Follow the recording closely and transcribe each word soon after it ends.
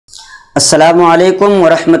अस्सलामु अलैकुम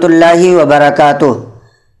वरहमतुल्लाहि वबरकातुह।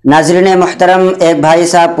 नाज़रीन मोहतरम, एक भाई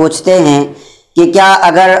साहब पूछते हैं कि क्या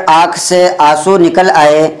अगर आँख से आंसू निकल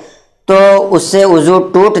आए तो उससे वज़ू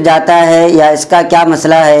टूट जाता है या इसका क्या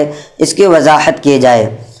मसला है, इसकी वजाहत की जाए।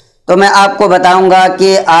 तो मैं आपको बताऊंगा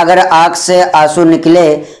कि अगर आँख से आंसू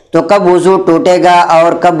निकले तो कब वज़ू टूटेगा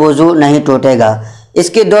और कब वज़ू नहीं टूटेगा।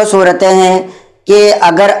 इसकी दो सूरतें हैं कि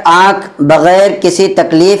अगर आँख बग़ैर किसी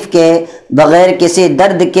तकलीफ़ के, बग़ैर किसी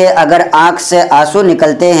दर्द के अगर आँख से आंसू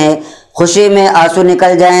निकलते हैं, खुशी में आंसू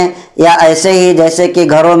निकल जाएं, या ऐसे ही जैसे कि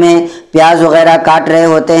घरों में प्याज वग़ैरह काट रहे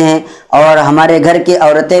होते हैं और हमारे घर की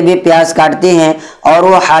औरतें भी प्याज काटती हैं और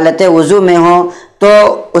वो हालत वज़ू में हो तो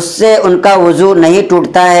उससे उनका वज़ू नहीं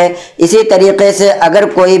टूटता है। इसी तरीक़े से अगर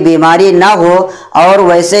कोई बीमारी ना हो और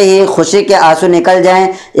वैसे ही खुशी के आंसू निकल जाएं,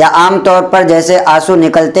 या आम तौर पर जैसे आंसू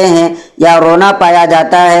निकलते हैं या रोना पाया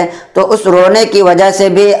जाता है, तो उस रोने की वजह से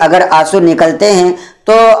भी अगर आंसू निकलते हैं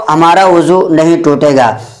तो हमारा वज़ू नहीं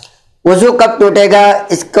टूटेगा। वज़ू कब टूटेगा,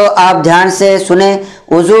 इसको आप ध्यान से सुने।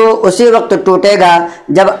 वज़ू उसी वक्त टूटेगा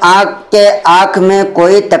जब आँख में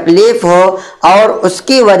कोई तकलीफ़ हो और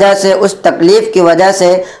उसकी वजह से, उस तकलीफ़ की वजह से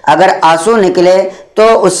अगर आंसू निकले तो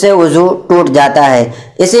उससे वज़ू टूट जाता है।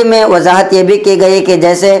 इसी में वजाहत ये भी की गई कि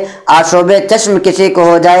जैसे आशोब चश्म किसी को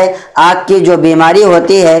हो जाए, आँख की जो बीमारी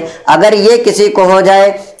होती है, अगर ये किसी को हो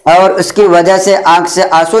जाए और उसकी वजह से आँख से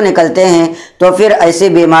आंसू निकलते हैं तो फिर ऐसी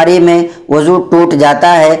बीमारी में वज़ू टूट जाता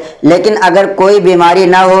है। लेकिन अगर कोई बीमारी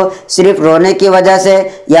ना हो, सिर्फ रोने की वजह से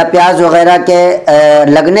या प्याज वग़ैरह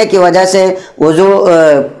के लगने की वजह से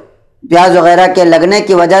प्याज वग़ैरह के लगने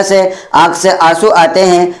की वजह से आँख से आंसू आते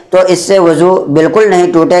हैं तो इससे वज़ू बिल्कुल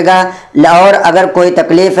नहीं टूटेगा। और अगर कोई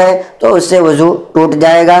तकलीफ़ है तो उससे वज़ू टूट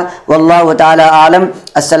जाएगा। वल्लाहु ताला आलम।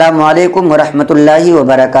 अस्सलामु अलैकुम वरहमतुल्लाहि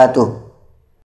वबरकातुह।